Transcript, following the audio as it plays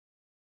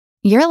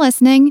You're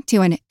listening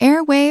to an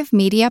Airwave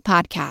Media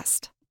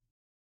Podcast.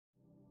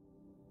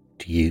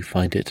 Do you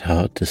find it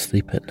hard to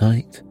sleep at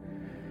night?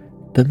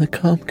 Then the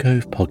Calm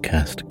Cove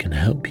podcast can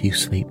help you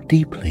sleep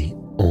deeply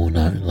all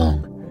night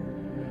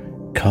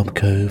long. Calm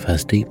Cove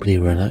has deeply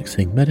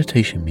relaxing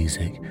meditation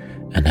music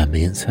and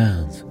ambient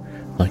sounds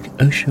like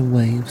ocean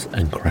waves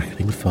and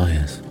crackling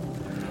fires.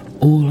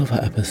 All of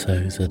our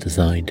episodes are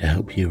designed to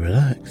help you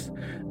relax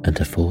and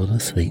to fall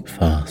asleep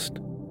fast.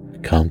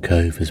 Calm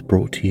Cove is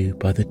brought to you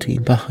by the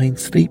team behind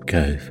Sleep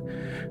Cove,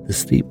 the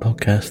sleep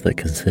podcast that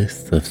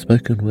consists of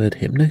spoken word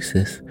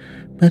hypnosis,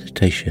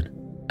 meditation,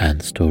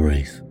 and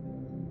stories.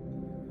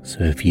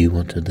 So if you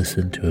want to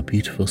listen to a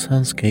beautiful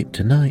soundscape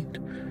tonight,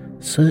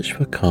 search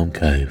for Calm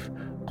Cove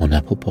on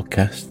Apple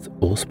Podcasts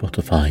or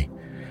Spotify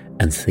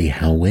and see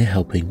how we're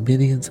helping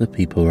millions of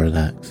people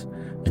relax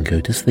and go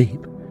to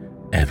sleep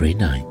every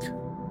night.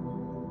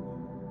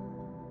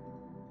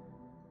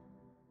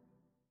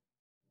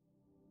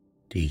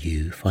 Do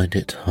you find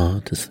it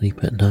hard to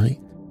sleep at night?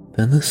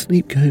 Then the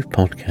Sleep Cove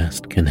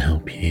podcast can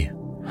help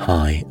you.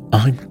 Hi,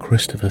 I'm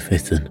Christopher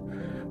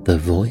Fitton, the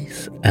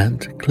voice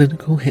and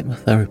clinical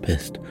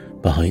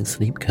hypnotherapist behind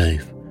Sleep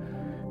Cove.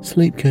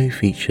 Sleep Cove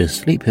features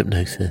sleep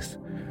hypnosis,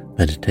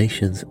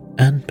 meditations,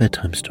 and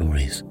bedtime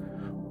stories,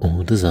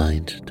 all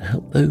designed to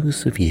help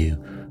those of you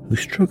who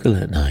struggle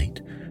at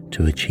night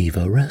to achieve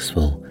a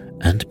restful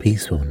and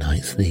peaceful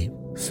night's sleep.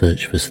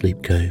 Search for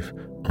Sleep Cove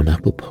on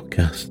Apple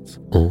Podcasts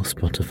or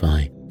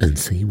Spotify and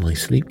see why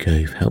Sleep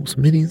Cove helps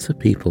millions of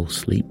people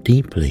sleep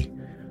deeply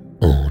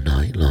all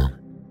night long.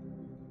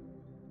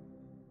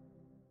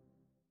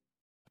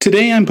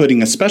 Today I'm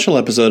putting a special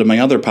episode of my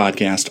other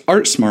podcast,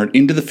 Art Smart,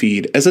 into the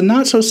feed as a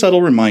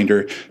not-so-subtle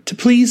reminder to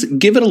please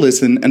give it a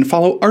listen and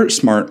follow Art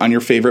Smart on your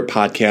favorite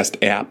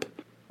podcast app.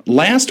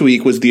 Last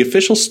week was the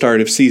official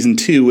start of Season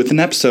 2 with an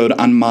episode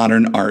on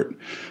modern art.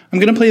 I'm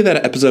going to play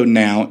that episode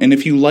now, and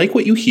if you like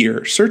what you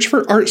hear, search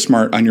for Art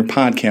Smart on your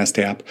podcast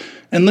app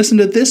and listen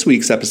to this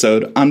week's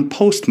episode on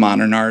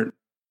postmodern art.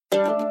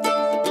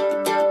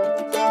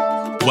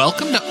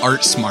 Welcome to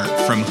Art Smart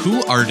from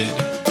Who Arted,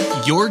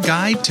 your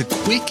guide to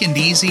quick and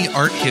easy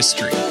art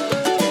history.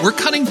 We're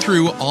cutting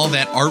through all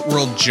that art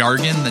world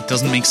jargon that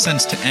doesn't make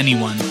sense to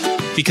anyone,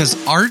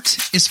 because art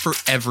is for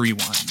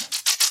everyone.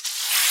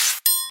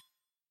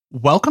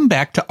 Welcome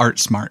back to Art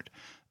Smart.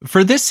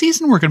 For this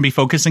season, we're going to be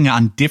focusing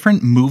on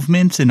different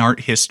movements in art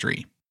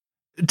history.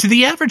 To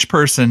the average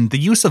person, the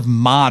use of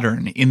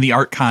modern in the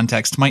art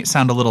context might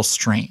sound a little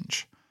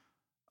strange.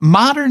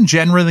 Modern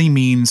generally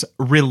means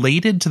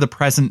related to the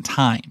present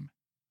time.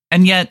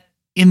 And yet,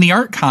 in the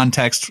art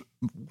context,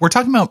 we're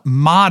talking about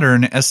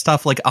modern as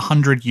stuff like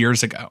 100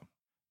 years ago.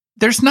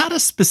 There's not a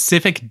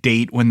specific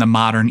date when the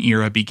modern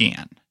era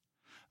began.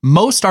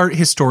 Most art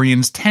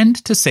historians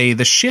tend to say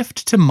the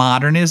shift to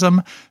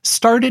modernism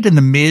started in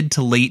the mid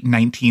to late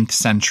 19th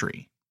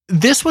century.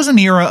 This was an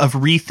era of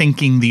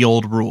rethinking the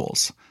old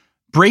rules,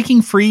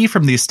 breaking free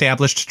from the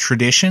established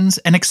traditions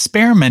and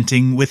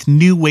experimenting with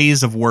new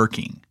ways of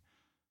working.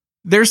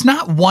 There's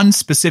not one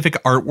specific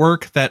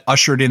artwork that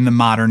ushered in the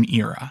modern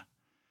era.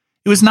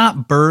 It was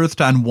not birthed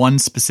on one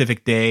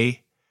specific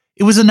day.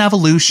 It was an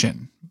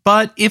evolution.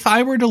 But if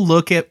I were to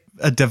look at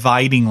a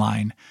dividing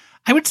line,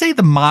 I would say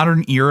the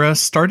modern era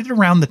started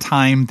around the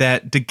time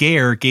that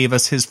Daguerre gave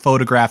us his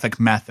photographic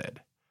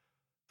method.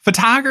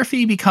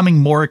 Photography becoming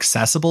more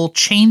accessible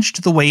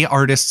changed the way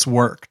artists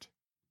worked.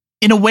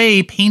 In a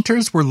way,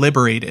 painters were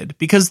liberated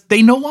because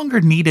they no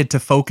longer needed to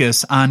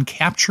focus on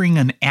capturing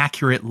an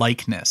accurate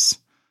likeness.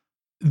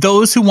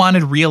 Those who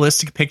wanted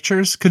realistic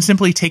pictures could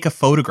simply take a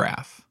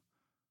photograph.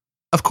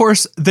 Of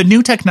course, the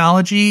new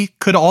technology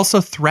could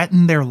also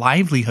threaten their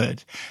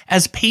livelihood,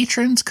 as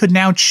patrons could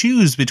now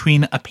choose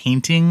between a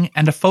painting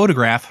and a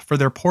photograph for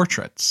their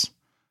portraits.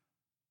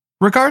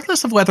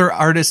 Regardless of whether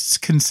artists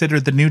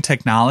considered the new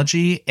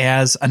technology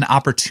as an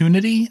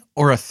opportunity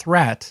or a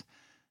threat,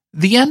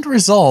 the end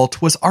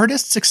result was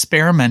artists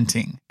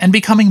experimenting and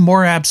becoming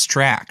more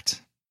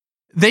abstract.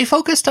 They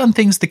focused on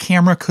things the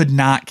camera could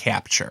not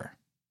capture.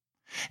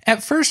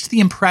 At first, the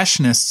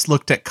Impressionists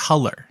looked at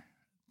color.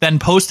 Then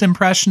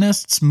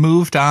post-Impressionists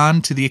moved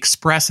on to the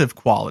expressive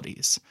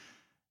qualities.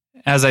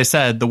 As I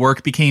said, the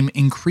work became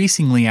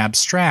increasingly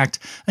abstract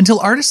until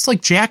artists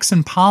like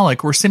Jackson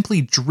Pollock were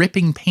simply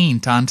dripping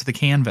paint onto the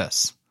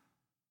canvas.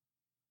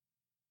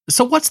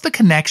 So what's the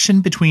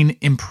connection between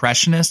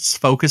Impressionists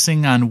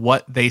focusing on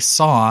what they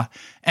saw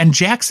and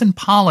Jackson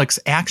Pollock's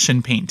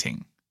action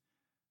painting?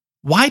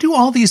 Why do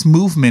all these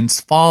movements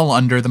fall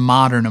under the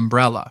modern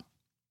umbrella?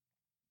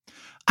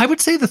 I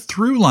would say the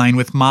through line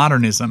with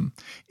modernism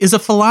is a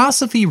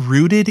philosophy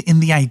rooted in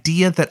the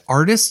idea that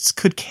artists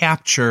could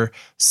capture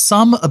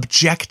some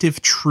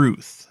objective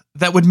truth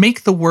that would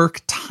make the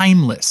work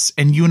timeless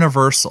and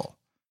universal.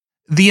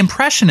 The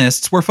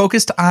Impressionists were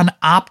focused on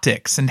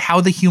optics and how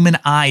the human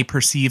eye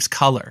perceives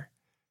color.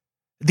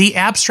 The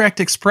abstract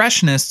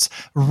expressionists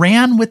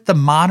ran with the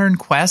modern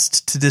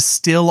quest to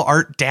distill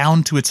art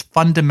down to its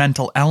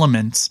fundamental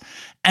elements,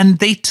 and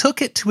they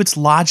took it to its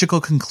logical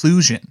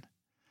conclusion.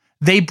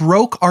 They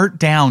broke art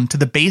down to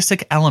the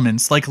basic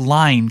elements like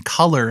line,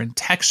 color, and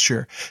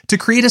texture to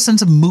create a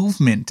sense of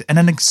movement and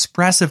an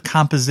expressive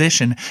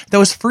composition that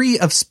was free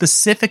of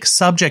specific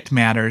subject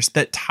matters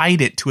that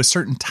tied it to a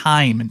certain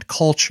time and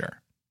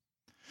culture.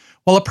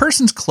 While a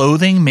person's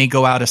clothing may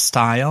go out of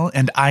style,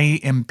 and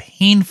I am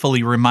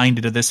painfully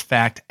reminded of this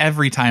fact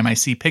every time I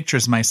see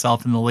pictures of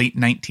myself in the late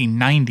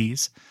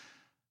 1990s,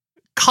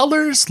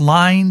 colors,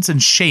 lines,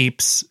 and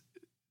shapes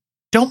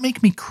don't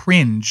make me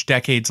cringe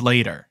decades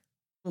later.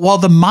 While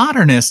the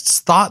modernists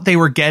thought they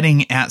were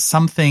getting at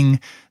something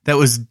that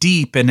was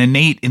deep and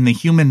innate in the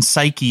human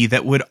psyche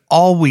that would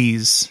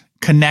always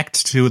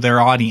connect to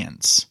their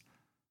audience,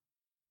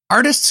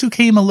 artists who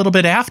came a little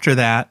bit after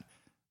that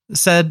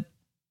said,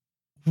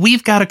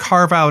 we've got to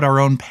carve out our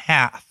own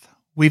path.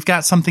 We've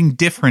got something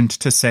different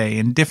to say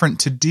and different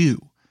to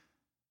do.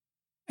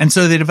 And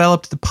so they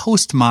developed the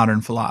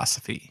postmodern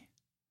philosophy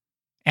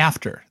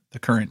after the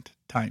current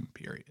time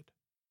period.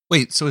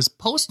 Wait, so is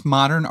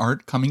postmodern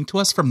art coming to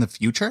us from the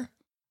future?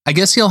 I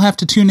guess you'll have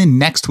to tune in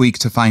next week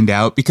to find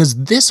out,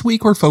 because this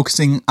week we're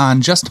focusing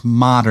on just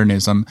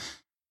modernism.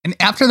 And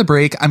after the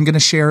break, I'm going to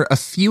share a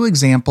few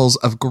examples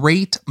of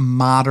great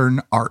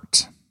modern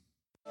art.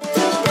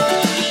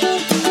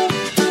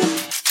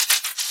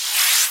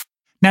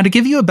 Now, to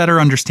give you a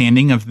better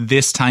understanding of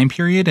this time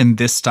period and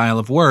this style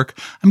of work,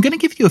 I'm going to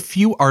give you a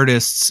few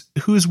artists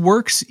whose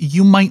works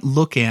you might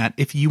look at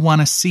if you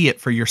want to see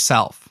it for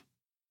yourself.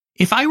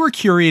 If I were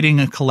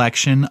curating a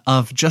collection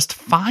of just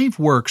 5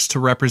 works to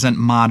represent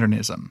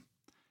modernism,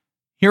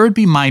 here would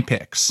be my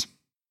picks.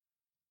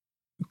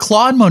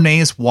 Claude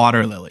Monet's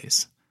Water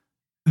Lilies.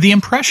 The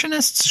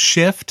Impressionists'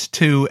 shift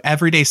to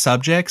everyday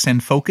subjects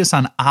and focus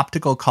on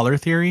optical color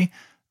theory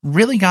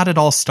really got it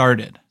all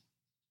started.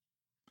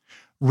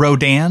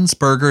 Rodin's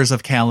Burghers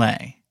of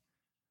Calais.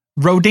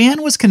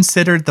 Rodin was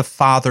considered the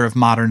father of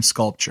modern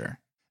sculpture.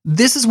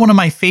 This is one of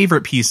my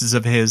favorite pieces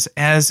of his,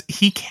 as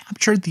he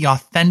captured the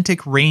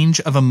authentic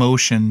range of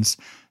emotions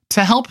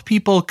to help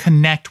people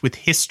connect with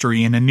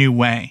history in a new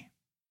way.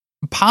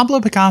 Pablo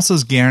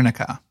Picasso's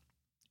Guernica.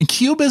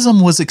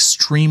 Cubism was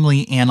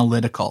extremely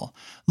analytical,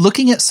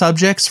 looking at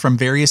subjects from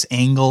various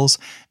angles,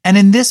 and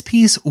in this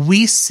piece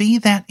we see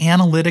that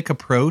analytic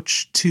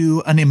approach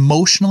to an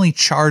emotionally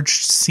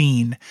charged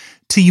scene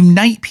to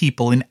unite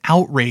people in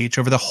outrage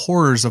over the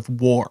horrors of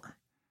war.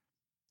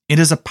 It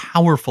is a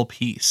powerful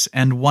piece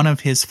and one of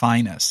his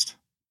finest.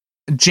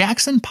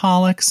 Jackson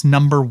Pollock's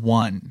Number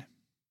 1.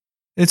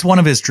 It's one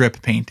of his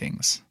drip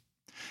paintings.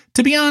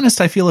 To be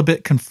honest, I feel a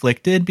bit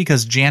conflicted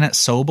because Janet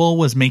Sobel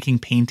was making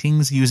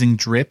paintings using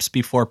drips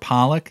before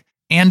Pollock,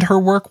 and her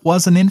work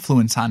was an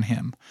influence on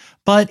him.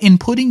 But in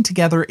putting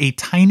together a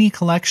tiny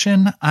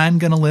collection, I'm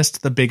going to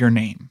list the bigger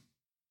name.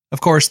 Of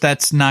course,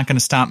 that's not going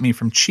to stop me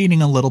from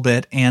cheating a little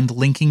bit and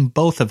linking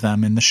both of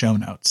them in the show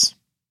notes.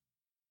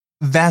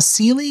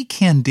 Vasily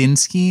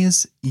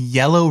Kandinsky's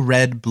Yellow,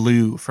 Red,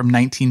 Blue from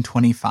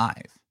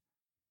 1925.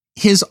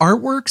 His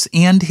artworks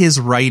and his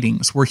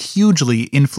writings were hugely influential